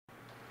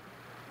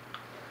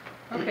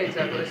Okay,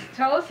 Douglas,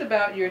 tell us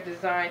about your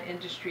design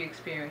industry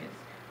experience.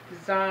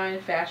 Design,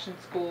 fashion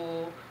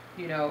school,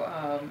 you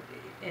know,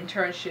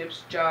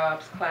 internships,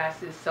 jobs,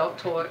 classes,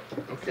 self-taught,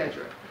 Okay.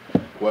 etc.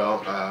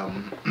 Well,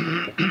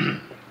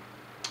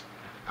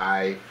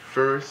 I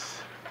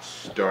first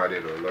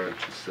started or learned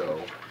to sew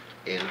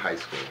in high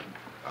school.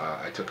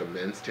 I took a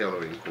men's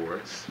tailoring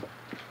course,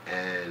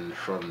 and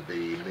from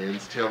the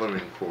men's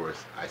tailoring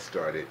course, I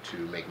started to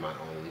make my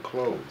own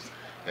clothes.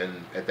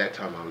 And at that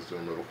time, I was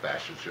doing little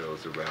fashion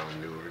shows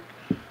around Newark.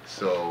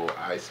 So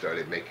I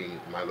started making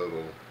my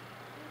little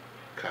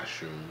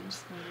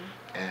costumes,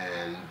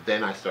 and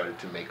then I started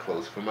to make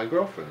clothes for my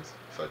girlfriends,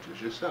 such as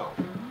yourself.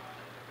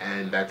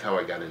 And that's how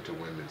I got into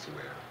women's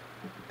wear.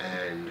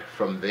 And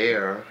from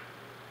there,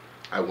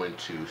 I went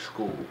to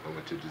school. I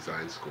went to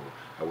design school.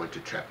 I went to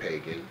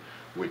Trapegan,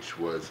 which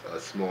was a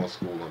small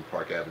school on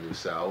Park Avenue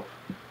South.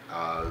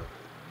 Uh,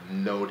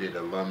 Noted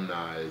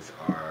alumni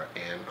are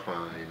Anne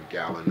Klein,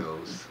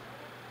 Galanos,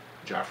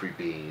 Joffrey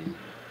Bean,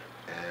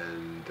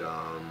 and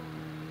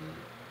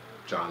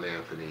John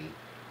Anthony,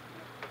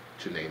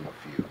 to name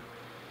a few.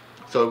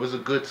 So it was a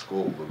good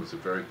school. It was a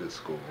very good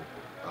school.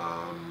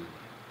 Um,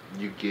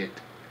 you get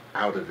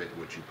out of it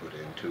what you put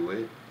into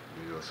it.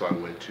 You know, so I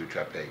went to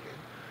Trapegan.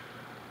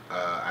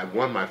 I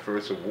won my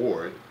first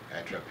award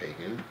at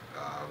Trapegan,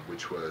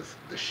 which was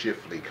the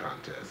Shifley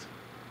contest.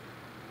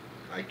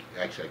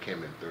 Actually, I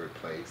came in third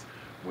place,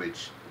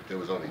 which there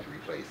was only three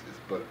places,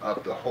 but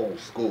of the whole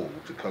school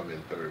to come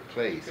in third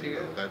place, you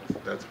know,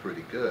 that's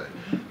pretty good.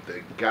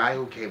 The guy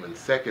who came in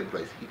second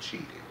place, he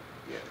cheated.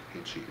 Yeah,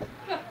 he cheated.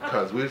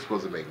 Because we were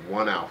supposed to make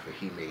one outfit,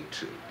 he made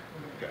two.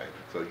 Okay,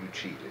 so you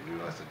cheated. You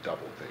know, that's a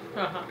double thing.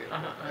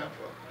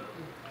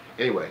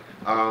 Anyway,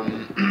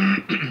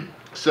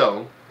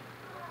 so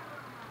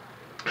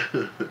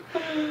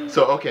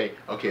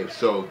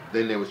so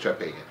then there was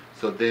Trapegan.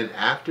 So then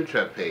after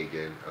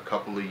Trapegan, a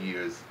couple of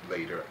years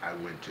later, I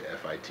went to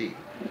FIT.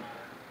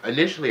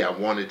 Initially, I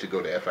wanted to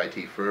go to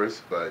FIT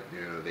first, but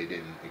you know they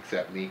didn't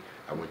accept me.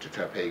 I went to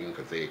Trapegan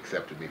because they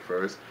accepted me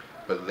first.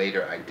 But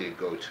later, I did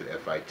go to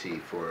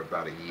FIT for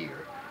about a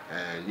year.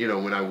 And you know,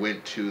 when I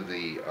went to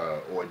the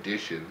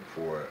audition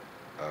for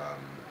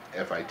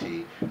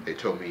FIT, they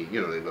told me,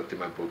 you know, they looked at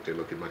my book, they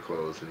looked at my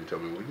clothes, and they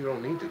told me, well, you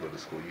don't need to go to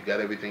school. You got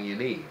everything you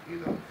need, you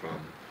know, from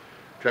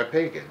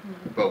Trapegan,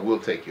 but we'll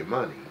take your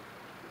money.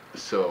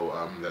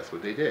 So that's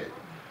what they did.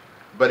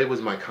 But it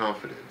was my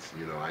confidence,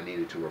 you know, I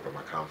needed to work on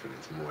my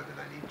confidence more than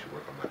I needed to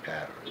work on my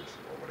patterns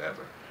or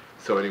whatever.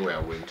 So anyway, I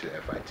went to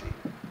FIT.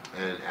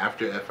 And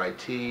after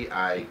FIT,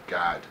 I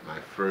got my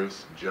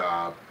first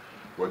job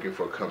working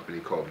for a company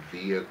called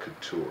Via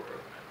Couture,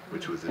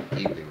 which was an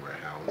evening wear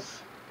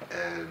house.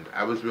 And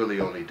I was really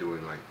only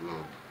doing like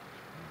little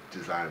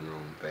design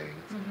room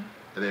things.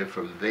 And then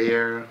from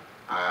there,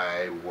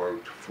 I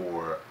worked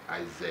for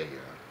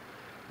Isaiah,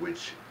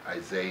 which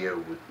Isaiah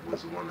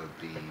was one of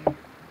the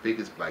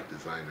biggest black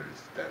designers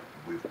that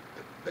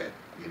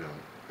you know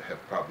have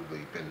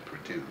probably been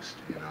produced,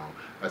 you know,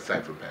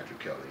 aside from Patrick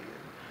Kelly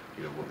and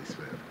you know Willie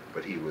Smith,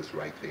 but he was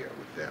right there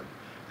with them.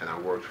 And I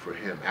worked for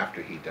him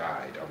after he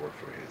died. I worked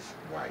for his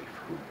wife,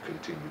 who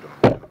continued on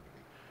the company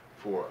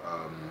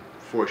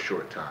for a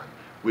short time,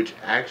 which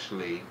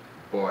actually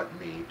brought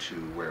me to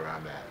where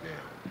I'm at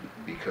now.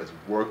 Because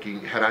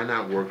had I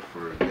not worked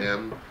for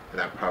them,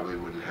 then I probably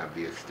wouldn't have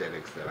the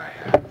aesthetics that I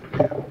have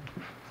now.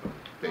 So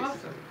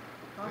basically,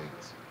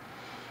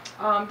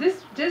 Awesome.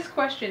 This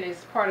question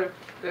is part of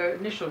the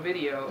initial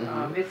video.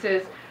 It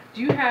says,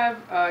 do you have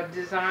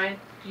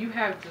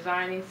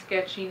designing,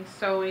 sketching,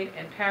 sewing,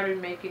 and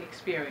pattern making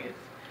experience?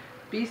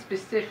 Be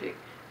specific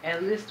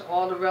and list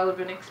all the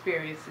relevant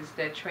experiences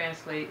that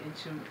translate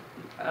into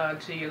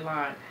to your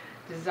line,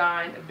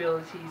 design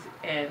abilities,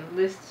 and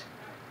list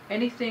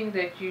anything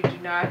that you do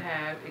not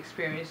have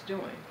experience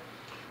doing.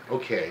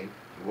 Okay,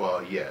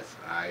 well, yes,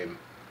 I'm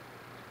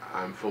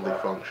fully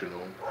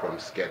functional from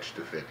sketch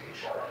to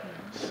finish.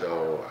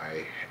 So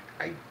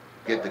I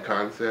get the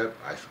concept,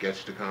 I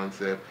sketch the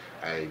concept,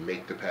 I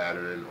make the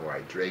pattern or I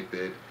drape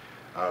it.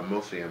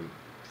 Mostly I'm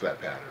flat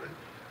pattern.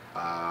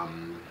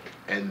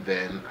 And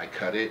then I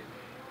cut it,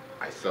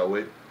 I sew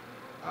it,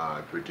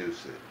 I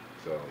produce it.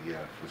 So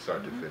yeah, from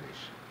start to finish.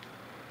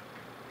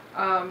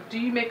 Do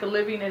you make a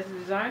living as a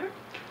designer?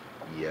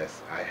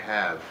 Yes, I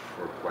have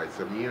for quite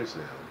some years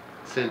now.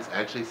 Since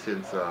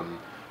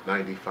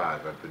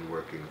 95, I've been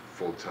working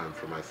full time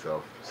for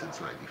myself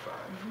since 95.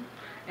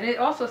 And it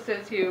also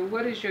says here,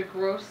 what is your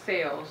gross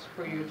sales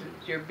for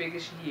your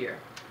biggest year?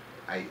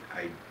 I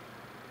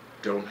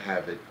don't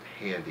have it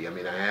handy. I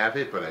mean, I have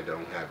it, but I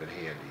don't have it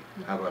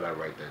handy. How about I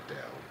write that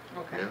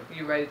down? Okay, Yeah?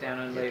 you write it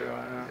down later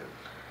on. Yeah.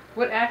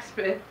 What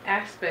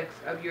aspects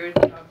of your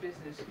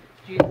business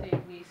do you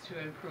think needs to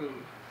improve?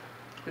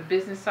 The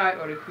business side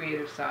or the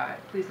creative side?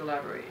 Please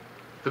elaborate.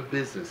 The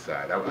business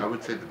side. I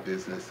would say the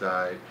business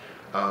side.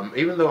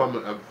 Even though I'm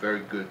a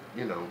very good,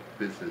 you know,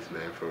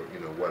 businessman for, you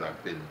know, what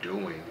I've been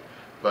doing,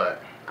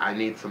 but I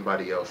need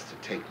somebody else to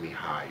take me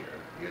higher,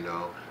 you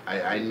know.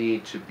 I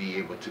need to be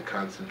able to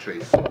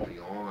concentrate solely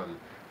on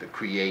the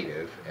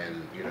creative, and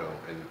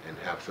and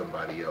have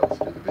somebody else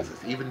do the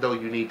business, even though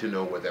you need to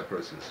know what that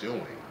person's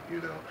doing,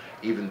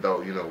 even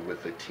though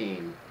with a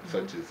team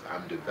such as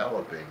I'm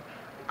developing,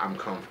 I'm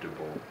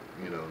comfortable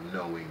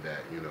knowing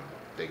that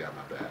they got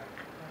my back.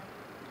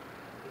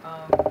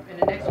 And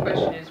the next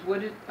question is,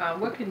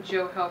 what can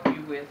Joe help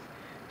you with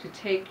to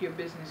take your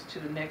business to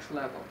the next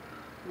level?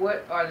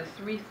 What are the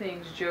 3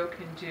 things Joe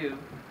can do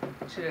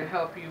to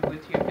help you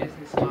with your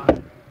business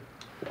line?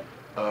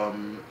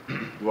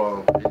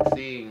 Well, in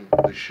seeing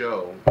the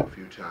show a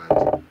few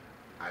times,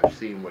 I've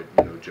seen what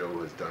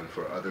Joe has done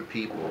for other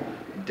people.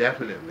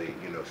 Definitely,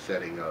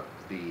 setting up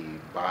the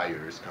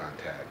buyers'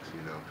 contacts,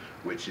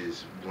 which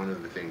is one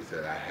of the things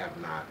that I have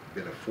not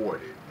been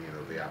afforded,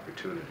 the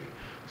opportunity.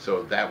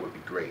 So that would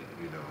be great,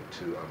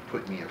 to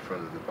put me in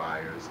front of the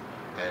buyers,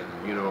 and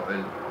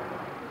and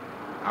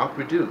I'll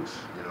produce,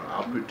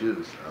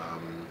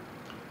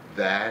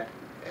 that,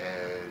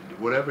 and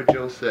whatever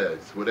Joe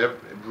says, whatever,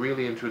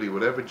 really and truly,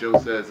 whatever Joe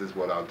says is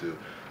what I'll do.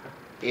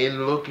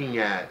 In looking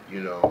at,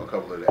 a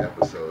couple of the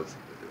episodes,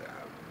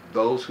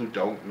 those who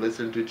don't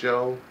listen to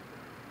Joe,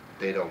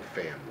 they don't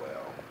fan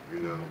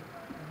well.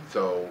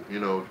 So,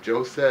 if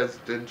Joe says,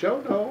 then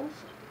Joe knows,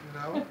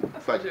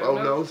 It's like, Joe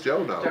knows,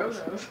 Joe knows.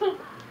 Joe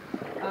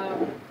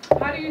knows.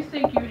 How do you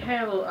think you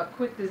handle a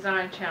quick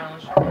design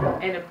challenge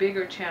and a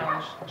bigger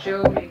challenge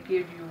Joe may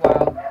give you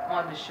while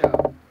on the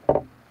show?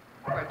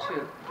 Part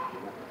 2.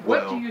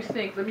 What do you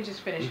think, let me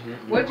just finish,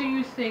 what do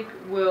you think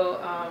will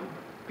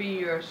be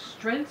your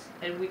strengths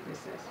and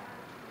weaknesses?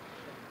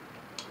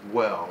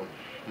 Well,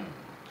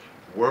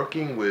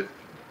 working with,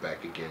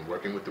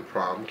 working with the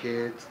prom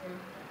kids,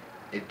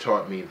 it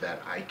taught me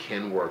that I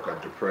can work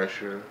under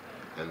pressure,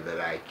 and that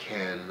I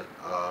can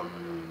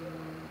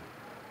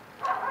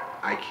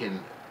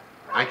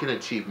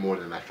achieve more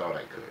than I thought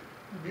I could.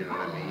 You know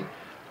what I mean?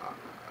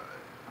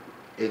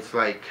 It's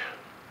like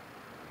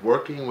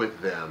working with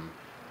them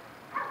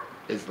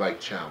is like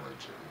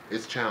challenging.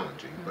 It's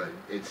challenging, but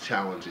it's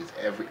challenges.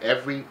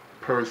 Every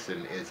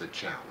person is a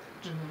challenge,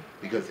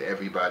 because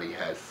everybody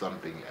has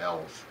something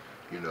else,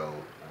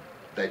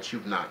 that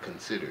you've not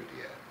considered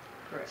yet.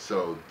 Correct.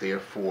 So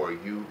therefore,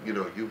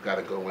 you've got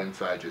to go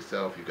inside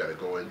yourself. You got to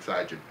go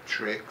inside your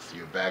tricks,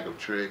 your bag of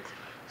tricks.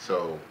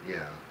 So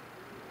yeah,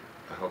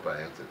 I hope I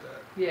answered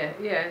that.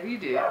 Yeah, you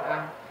did.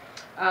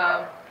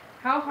 How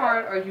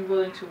hard are you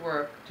willing to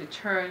work to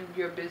turn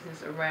your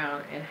business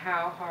around, and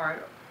how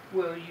hard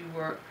will you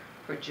work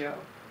for Joe?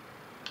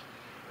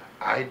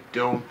 I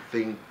don't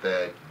think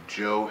that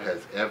Joe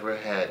has ever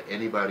had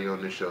anybody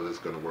on the show that's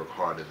going to work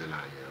harder than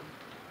I am,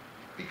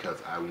 because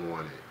I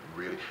want it,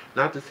 really.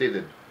 Not to say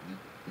that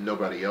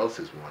nobody else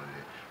has wanted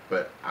it,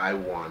 but I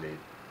want it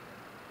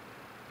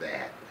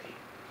badly.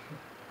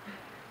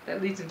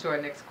 That leads into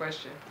our next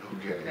question.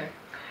 Okay.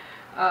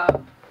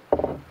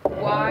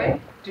 Why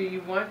do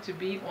you want to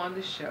be on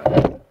the show?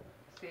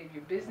 Save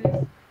your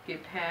business,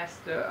 get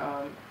past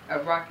a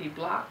rocky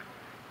block,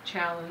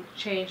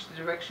 change the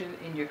direction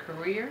in your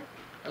career.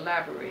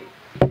 Elaborate.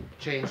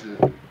 Change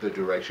the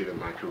direction of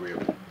my career.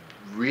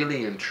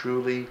 Really and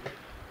truly,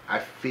 I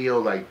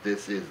feel like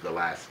this is the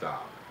last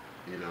stop.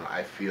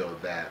 I feel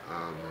that,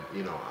 I'm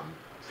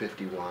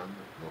 51,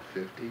 well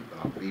 50,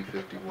 I'll be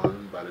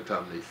 51 by the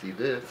time they see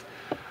this.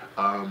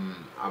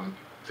 I'm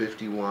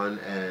 51,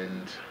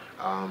 and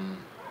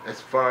as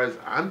far as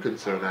I'm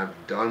concerned, I've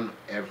done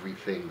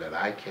everything that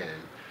I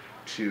can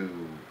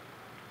to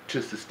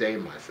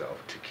sustain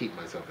myself, to keep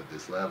myself at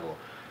this level,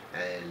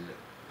 and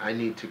I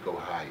need to go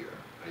higher.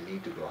 I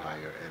need to go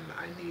higher, and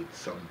I need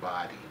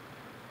somebody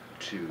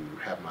to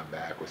have my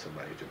back, or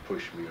somebody to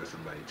push me, or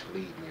somebody to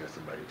lead me, or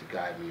somebody to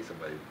guide me,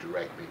 somebody to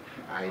direct me.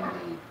 I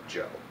need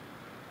Joe.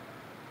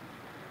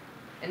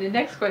 And the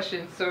next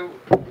question, so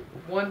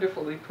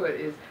wonderfully put,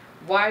 is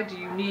why do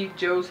you need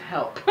Joe's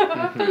help?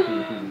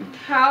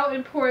 How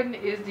important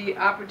is the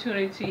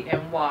opportunity,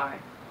 and why?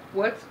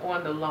 What's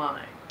on the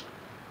line?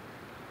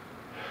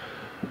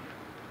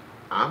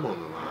 I'm on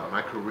the line.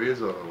 My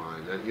career's on the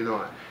line.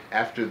 And,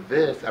 after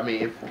this, I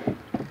mean,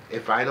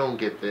 if I don't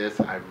get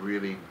this, I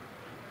really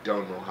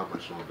don't know how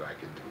much longer I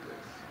can do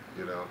this.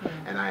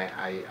 And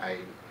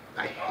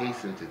I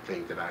hasten to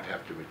think that I'd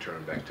have to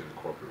return back to the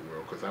corporate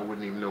world, because I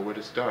wouldn't even know where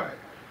to start.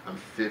 I'm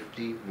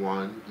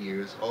 51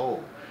 years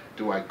old.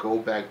 Do I go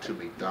back to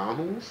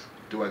McDonald's?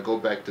 Do I go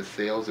back to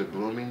sales at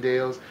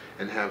Bloomingdale's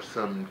and have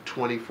some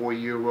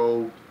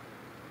 24-year-old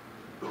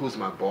who's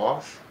my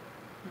boss?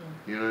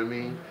 You know what I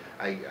mean?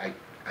 I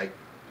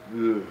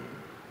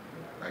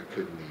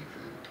couldn't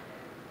even.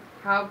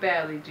 How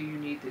badly do you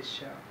need this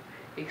show?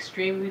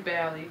 Extremely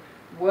badly.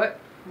 What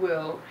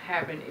will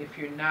happen if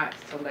you're not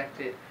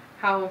selected?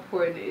 How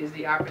important is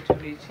the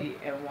opportunity,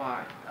 and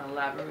why?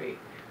 Elaborate,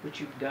 which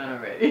you've done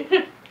already.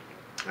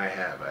 I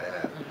have.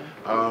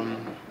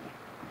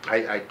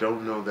 I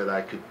don't know that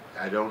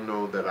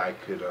I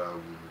could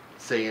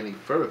say any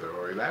further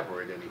or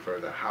elaborate any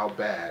further how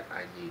bad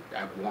I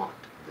want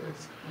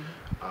this.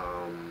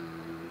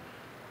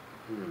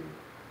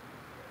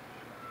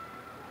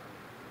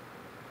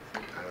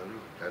 I don't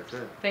know. That's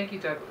it. Thank you,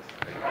 Douglas.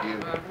 Thank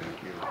you.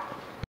 Thank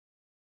you.